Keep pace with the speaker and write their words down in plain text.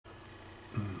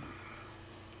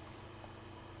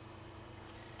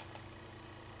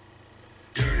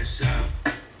Dirty South,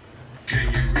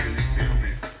 can you really feel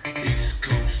me? East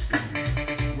Coast feel me,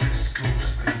 West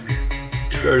Coast feel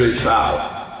me. Dirty South,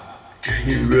 can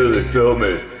you really feel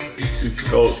me? East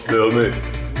Coast feel me,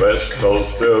 West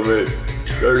Coast feel me.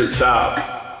 Dirty South,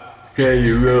 can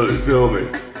you really feel me?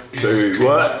 Say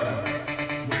what?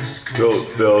 West Coast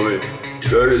feel me.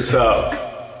 Dirty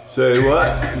South, say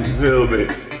what? Feel me.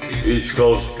 East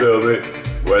Coast feel me,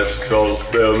 West Coast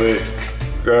feel me.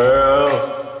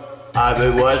 Girl, I've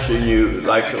been watching you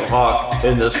like a hawk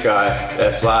in the sky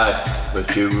that flies,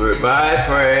 but you were my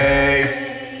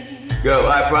prey. Girl,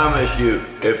 I promise you,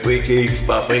 if we keep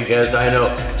bumping, as I know,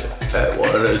 that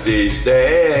one of these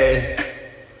days,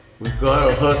 we're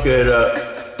gonna hook it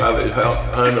up, probably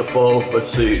help on the phone, but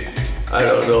see, I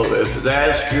don't know if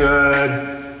that's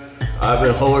good. I've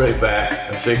been holding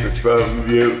back a secret from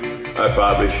you. I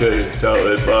probably shouldn't tell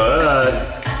it, but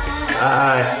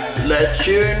I let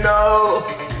you know.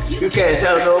 You can't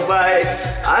tell nobody.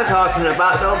 I'm talking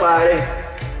about nobody.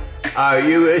 Are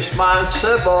you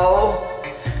responsible?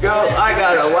 Girl, I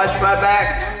gotta watch my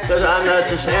back, cause I'm not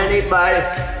just anybody.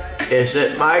 Is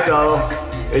it my goal?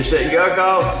 Is it your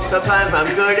goal? Sometimes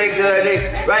I'm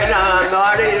goody-goody. Right now I'm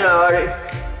naughty-naughty.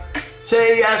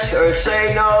 Say yes or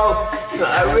say no.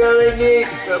 I really need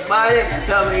somebody.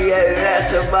 Tell me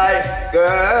that's somebody.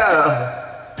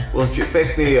 Girl, won't you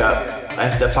pick me up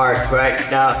at the park right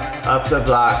now, up the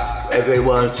block?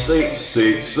 Everyone sleep,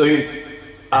 sleep, sleep.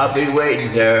 I'll be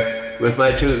waiting there with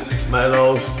my tooth, my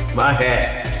nose, my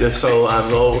hat, just so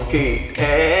I'm low-key.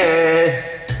 And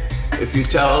if you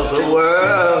tell the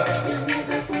world,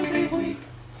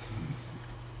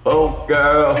 oh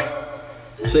girl,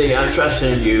 see, I'm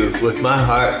trusting you with my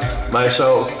heart, my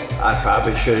soul. I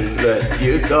probably shouldn't let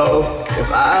you go.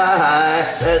 If I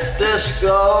let this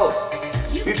go,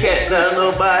 you can't tell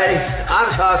nobody.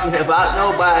 I'm talking about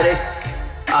nobody.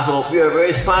 I hope you're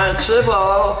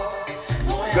responsible.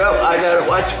 Girl, I gotta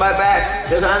watch my back,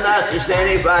 cause I'm not just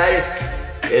anybody.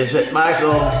 Is it my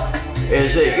goal?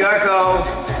 Is it your goal?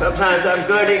 Sometimes I'm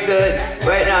goody-good.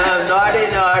 Right now I'm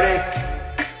naughty-naughty.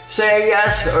 Say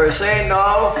yes or say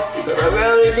no. If I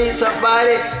really need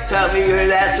somebody, tell me you're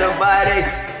that somebody.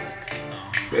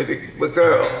 Baby, but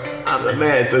girl, I'm the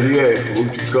man to the end.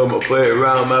 Won't you come and play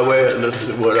around my way and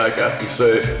listen to what I got to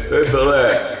say? Hey,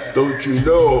 Bilal, don't you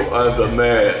know I'm the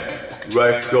man?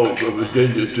 Right coast from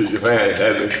Virginia to Japan,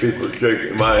 having people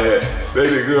shaking my head.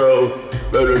 Baby girl,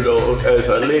 better known as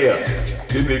Aaliyah.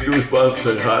 Give me goosebumps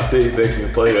and hot tea, make me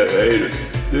play that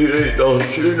hater.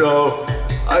 Don't you know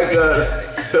I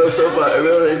gotta tell somebody, I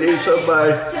really need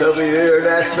somebody, tell me you're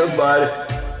that somebody.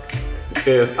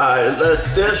 If I let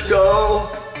this go,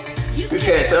 you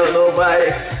can't tell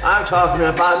nobody. I'm talking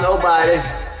about nobody.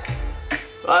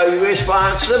 Are you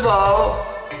responsible?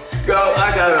 Girl,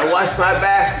 I gotta watch my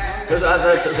back, cause I'm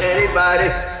not just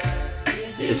anybody.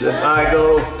 Is it my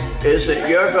goal? Is it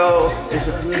your goal? Is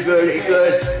it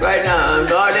good? Right now I'm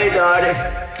naughty-naughty.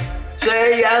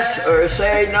 Say yes or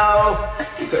say no.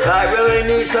 Cause I really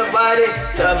need somebody.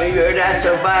 Tell me you're that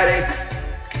somebody.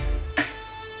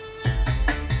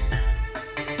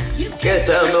 You can't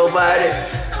tell nobody.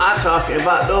 I'm talking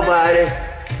about nobody.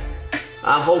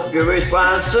 I hope you're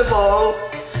responsible.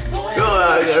 Girl,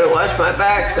 I gotta watch my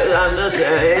back, cause I'm not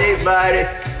anybody.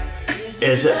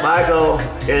 Is it my goal?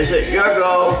 Is it your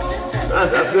goal? I'm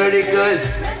pretty good.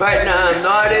 Right now I'm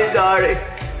naughty-naughty.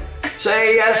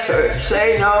 Say yes or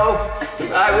say no.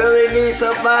 I really need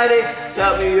somebody.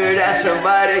 Tell me you're that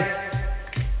somebody.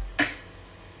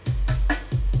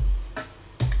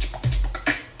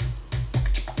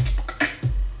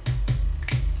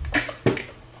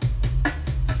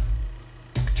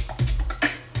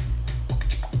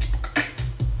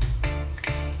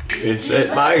 Is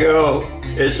it my goal?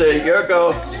 Is it your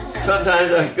goal?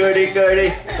 Sometimes I'm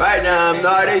goody-goody. Right now I'm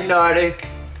naughty-naughty.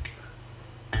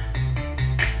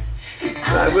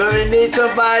 I really need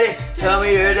somebody. Tell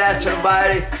me you're that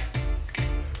somebody.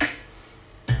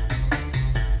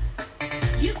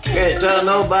 Can't tell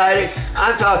nobody.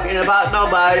 I'm talking about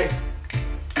nobody.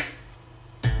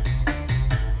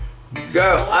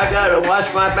 Girl, I gotta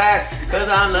watch my back, cause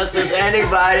I'm not just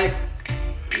anybody.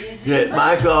 Is it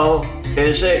my goal?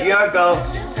 Is it your goal?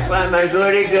 Find my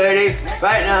goody-goody.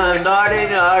 Right now I'm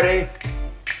naughty-naughty.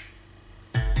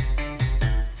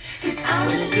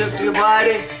 Just your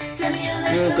body.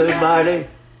 Your good body.